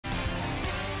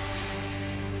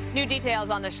New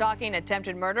details on the shocking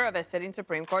attempted murder of a sitting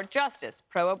Supreme Court justice.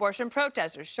 Pro-abortion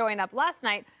protesters showing up last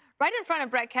night right in front of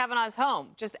Brett Kavanaugh's home,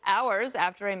 just hours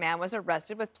after a man was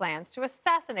arrested with plans to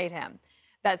assassinate him.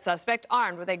 That suspect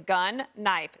armed with a gun,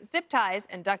 knife, zip ties,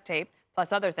 and duct tape,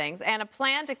 plus other things, and a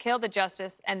plan to kill the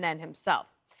justice and then himself.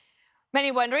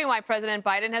 Many wondering why President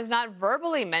Biden has not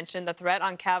verbally mentioned the threat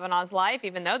on Kavanaugh's life,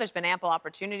 even though there's been ample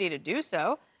opportunity to do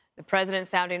so. The president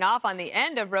sounding off on the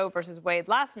end of Roe versus Wade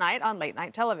last night on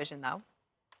late-night television, though.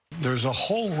 There's a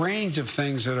whole range of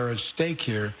things that are at stake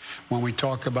here when we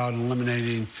talk about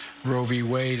eliminating Roe v.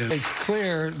 Wade. And it's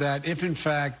clear that if, in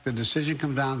fact, the decision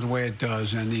comes down the way it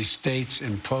does and these states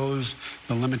impose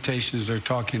the limitations they're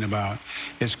talking about,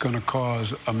 it's going to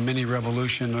cause a mini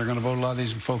revolution. They're going to vote a lot of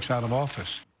these folks out of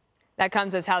office. That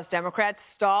comes as House Democrats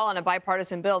stall on a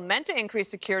bipartisan bill meant to increase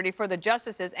security for the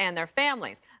justices and their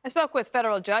families. I spoke with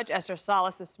federal judge Esther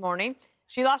Salas this morning.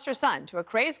 She lost her son to a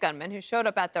crazed gunman who showed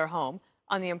up at their home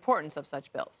on the importance of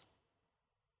such bills.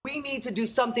 We need to do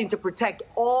something to protect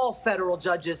all federal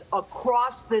judges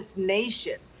across this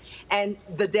nation. And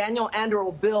the Daniel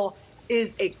Anderl bill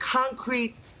is a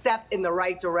concrete step in the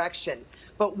right direction.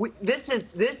 But this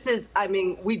is, I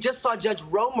mean, we just saw Judge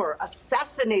Romer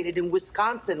assassinated in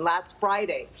Wisconsin last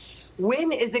Friday.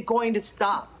 When is it going to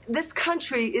stop? This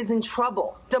country is in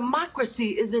trouble.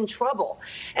 Democracy is in trouble.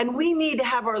 And we need to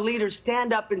have our leaders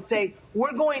stand up and say,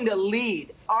 we're going to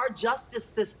lead. Our justice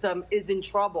system is in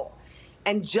trouble.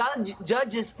 And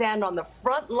judges stand on the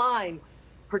front line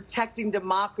protecting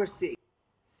democracy.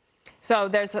 So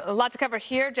there's a lot to cover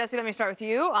here. Jesse, let me start with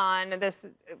you on this.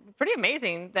 Pretty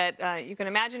amazing that you can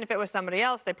imagine if it was somebody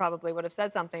else, they probably would have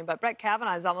said something. But Brett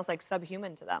Kavanaugh is almost like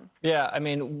subhuman to them. Yeah, I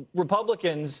mean,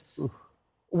 Republicans,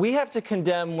 we have to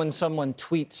condemn when someone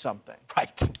tweets something.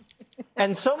 Right.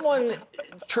 And someone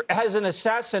has an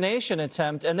assassination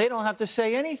attempt and they don't have to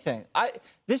say anything.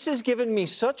 This has given me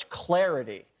such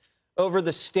clarity over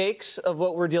the stakes of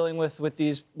what we're dealing with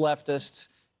these leftists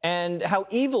and how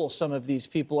evil some of these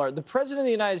people are. The president of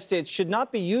the United States should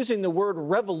not be using the word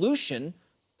revolution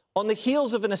on the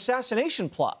heels of an assassination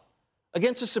plot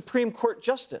against a Supreme Court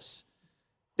justice.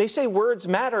 They say words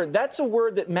matter. That's a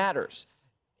word that matters.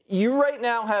 You right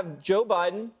now have Joe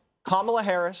Biden, Kamala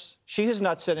Harris. She has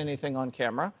not said anything on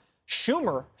camera.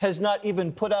 Schumer has not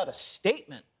even put out a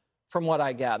statement, from what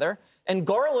I gather. And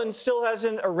Garland still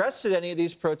hasn't arrested any of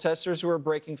these protesters who are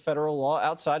breaking federal law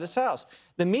outside his house.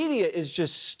 The media is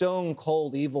just stone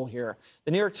cold evil here.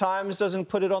 The New York Times doesn't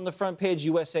put it on the front page.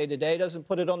 USA Today doesn't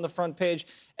put it on the front page.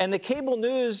 And the cable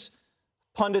news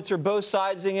pundits are both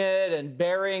siding it and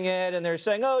burying it. And they're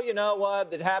saying, oh, you know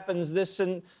what? It happens this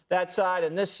and that side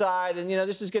and this side. And, you know,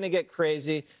 this is going to get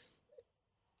crazy.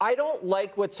 I don't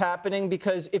like what's happening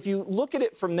because if you look at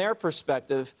it from their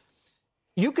perspective,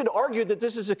 you could argue that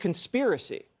this is a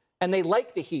conspiracy, and they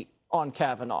like the heat on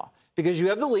Kavanaugh because you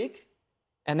have the leak,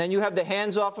 and then you have the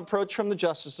hands-off approach from the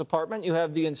Justice Department, you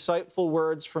have the insightful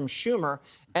words from Schumer,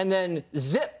 and then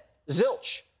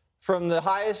zilch from the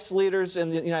highest leaders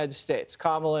in the United States,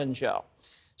 Kamala and Joe.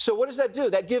 So what does that do?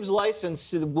 That gives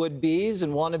license to the would-bes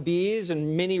and wannabes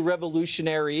and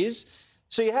mini-revolutionaries.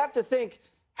 So you have to think,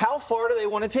 how far do they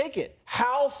want to take it?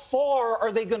 How far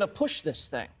are they going to push this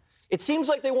thing? It seems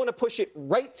like they want to push it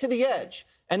right to the edge,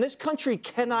 and this country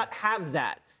cannot have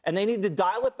that. And they need to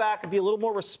dial it back and be a little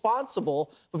more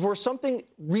responsible before something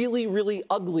really, really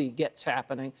ugly gets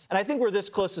happening. And I think we're this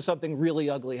close to something really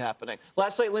ugly happening.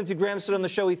 Last night, Lindsey Graham said on the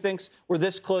show he thinks we're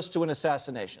this close to an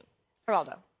assassination.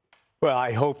 Geraldo. Well,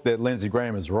 I hope that Lindsey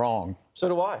Graham is wrong. So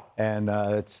do I. And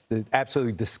it's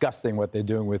absolutely disgusting what they're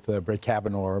doing with Brett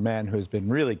Kavanaugh, a man who's been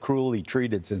really cruelly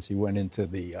treated since he went into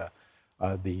the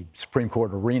Supreme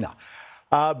Court arena.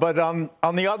 But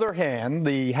on the other hand,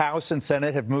 the House and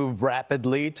Senate have moved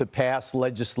rapidly to pass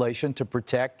legislation to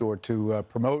protect or to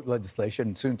promote legislation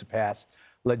and soon to pass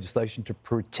legislation to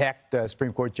protect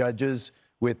Supreme Court judges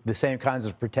with the same kinds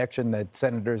of protection that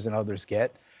senators and others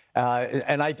get.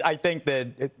 And I think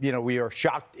that, we are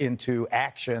shocked into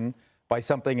action by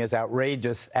something as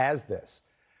outrageous as this.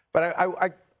 But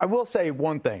I will say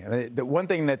one thing. The one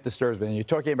thing that disturbs me, and you're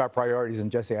talking about priorities,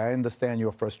 and Jesse, I understand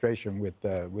your frustration with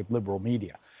liberal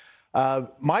media.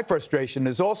 My frustration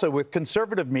is also with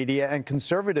conservative media and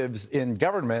conservatives in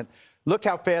government. Look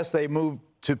how fast they move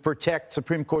to protect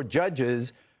Supreme Court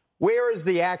judges. Where is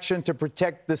the action to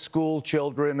protect the school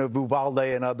children of Uvalde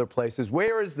and other places?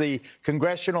 Where is the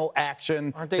congressional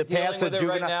action to pass a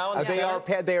juvenile? Right now in the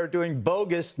Senate? They are doing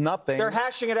bogus nothing. They're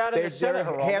hashing it out in the Senate.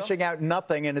 They're hashing out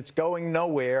nothing, and it's going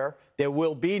nowhere. There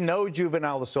will be no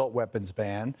juvenile assault weapons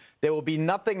ban. There will be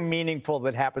nothing meaningful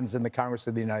that happens in the Congress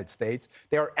of the United States.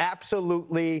 They are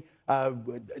absolutely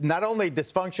not only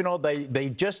dysfunctional, they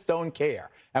just don't care.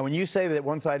 And when you say that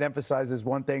one side emphasizes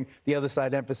one thing, the other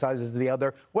side emphasizes the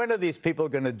other, when are these people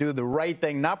going to do the right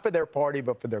thing, not for their party,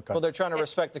 but for their country? Well, they're trying to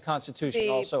respect the Constitution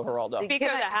also, Geraldo. Speaker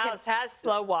of the House has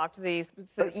slow-walked these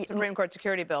Supreme Court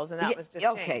security bills, and that was just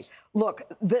changed. Look,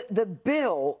 the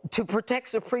bill to protect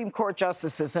Supreme Court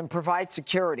justices and provide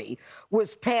security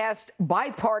was passed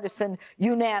bipartisan,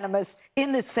 unanimous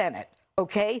in the Senate,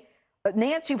 okay?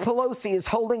 Nancy Pelosi is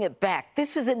holding it back.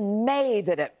 This is in May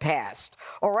that it passed.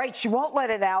 All right. She won't let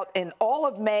it out in all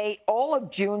of May, all of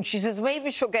June. She says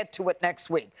maybe she'll get to it next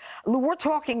week. We're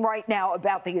talking right now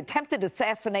about the attempted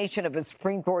assassination of a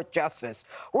Supreme Court justice.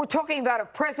 We're talking about a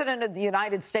president of the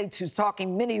United States who's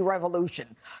talking mini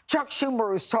revolution. Chuck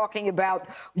Schumer is talking about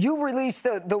you release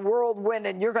the whirlwind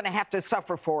and you're going to have to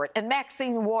suffer for it. And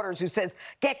Maxine Waters, who says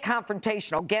get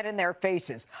confrontational, get in their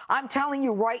faces. I'm telling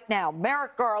you right now,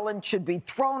 Merrick Garland should be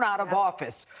thrown out of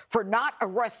office for not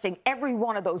arresting every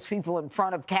one of those people in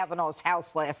front of Kavanaugh's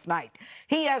house last night.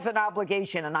 He has an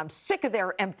obligation, and I'm sick of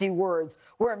their empty words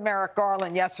where Merrick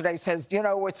Garland yesterday says, you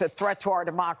know, it's a threat to our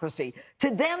democracy.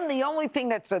 To them, the only thing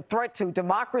that's a threat to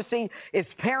democracy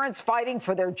is parents fighting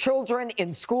for their children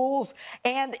in schools,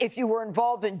 and if you were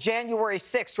involved in January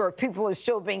 6th, where people are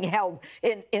still being held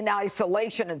in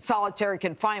isolation and solitary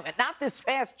confinement. Not this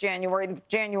past January, the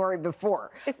January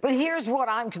before. But here's what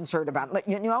I'm concerned about.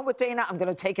 You know what, Dana? I'm going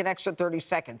to take an extra 30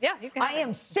 seconds. Yeah, you can. I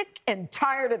am sick and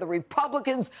tired of the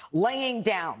Republicans laying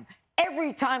down.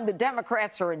 Every time the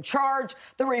Democrats are in charge,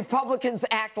 the Republicans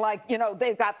act like, you know,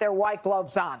 they've got their white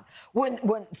gloves on. When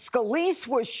Scalise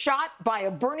was shot by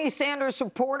a Bernie Sanders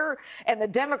supporter and the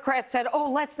Democrats said, oh,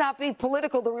 let's not be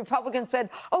political, the Republicans said,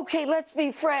 okay, let's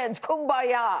be friends,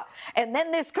 kumbaya. And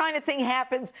then this kind of thing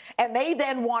happens, and they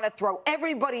then want to throw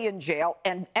everybody in jail,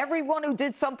 and everyone who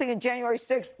did something in January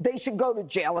 6th, they should go to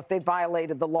jail if they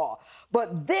violated the law.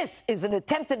 But this is an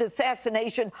attempted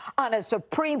assassination on a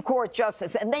Supreme Court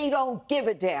justice, and they don't give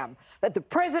a damn that the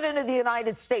president of the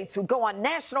United States would go on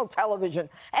national television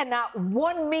and not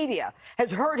one media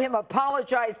has heard him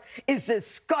apologize is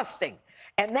disgusting.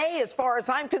 And they, as far as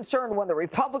I'm concerned, when the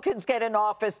Republicans get in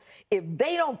office, if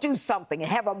they don't do something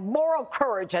and have a moral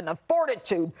courage and a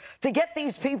fortitude to get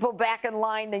these people back in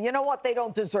line, then you know what? They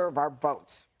don't deserve our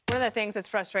votes. One of the things that's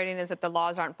frustrating is that the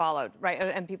laws aren't followed, right?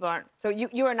 And people aren't. So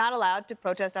you are not allowed to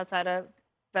protest outside a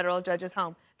federal judge's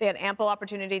home. They had ample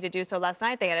opportunity to do so last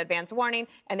night. They had advance warning,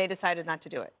 and they decided not to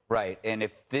do it. Right. And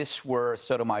if this were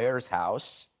Sotomayor's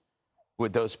house,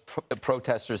 would those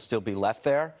protesters still be left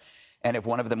there? And if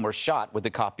one of them were shot, would the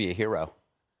cop be a hero?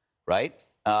 Right?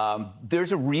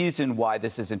 There's a reason why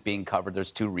this isn't being covered.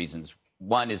 There's two reasons.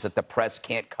 One is that the press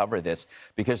can't cover this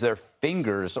because their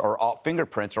fingerprints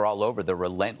are all over the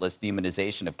relentless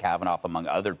demonization of Kavanaugh, among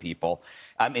other people.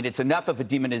 I mean, it's enough of a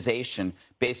demonization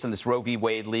based on this Roe v.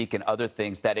 Wade leak and other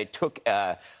things that it took,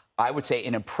 I would say,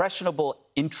 an impressionable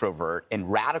introvert and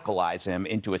radicalize him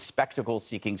into a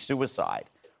spectacle-seeking suicide.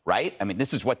 Right? I mean,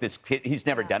 this is what he's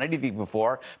never done anything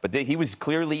before, but he was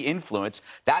clearly influenced.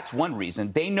 That's one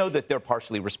reason. They know that they're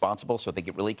partially responsible, so they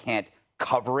really can't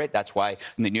cover it. That's why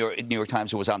in the New York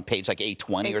Times it was on page like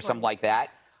 820 or something like that.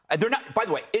 They're not, by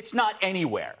the way, it's not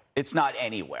anywhere. It's not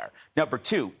anywhere. Number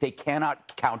two, they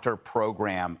cannot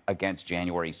counter-program against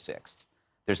January 6th.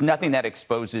 There's nothing that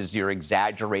exposes your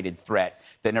exaggerated threat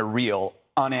than a real,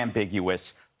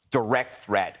 unambiguous, direct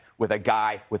threat with a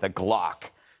guy with a Glock.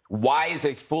 Why is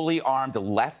a fully armed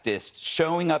leftist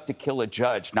showing up to kill a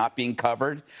judge not being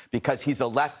covered? Because he's a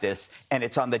leftist, and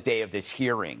it's on the day of this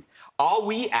hearing. All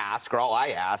we ask, or all I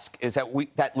ask, is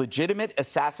that legitimate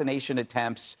assassination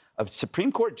attempts of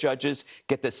Supreme Court judges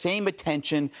get the same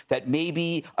attention that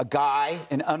maybe a guy,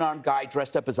 an unarmed guy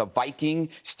dressed up as a Viking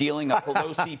stealing a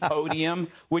Pelosi podium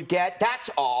would get. That's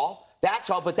all.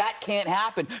 That's all, but that can't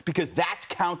happen because that's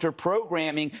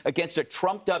counter-programming against a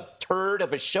trumped-up turd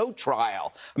of a show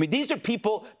trial. I mean, these are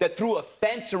people that threw a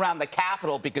fence around the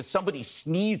Capitol because somebody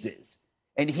sneezes.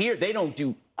 And here, they don't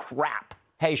do crap.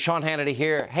 Hey, Sean Hannity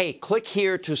here. Hey, click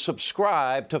here to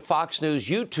subscribe to Fox News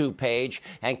YouTube page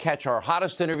and catch our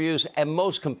hottest interviews and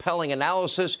most compelling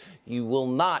analysis. You will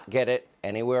not get it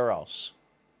anywhere else.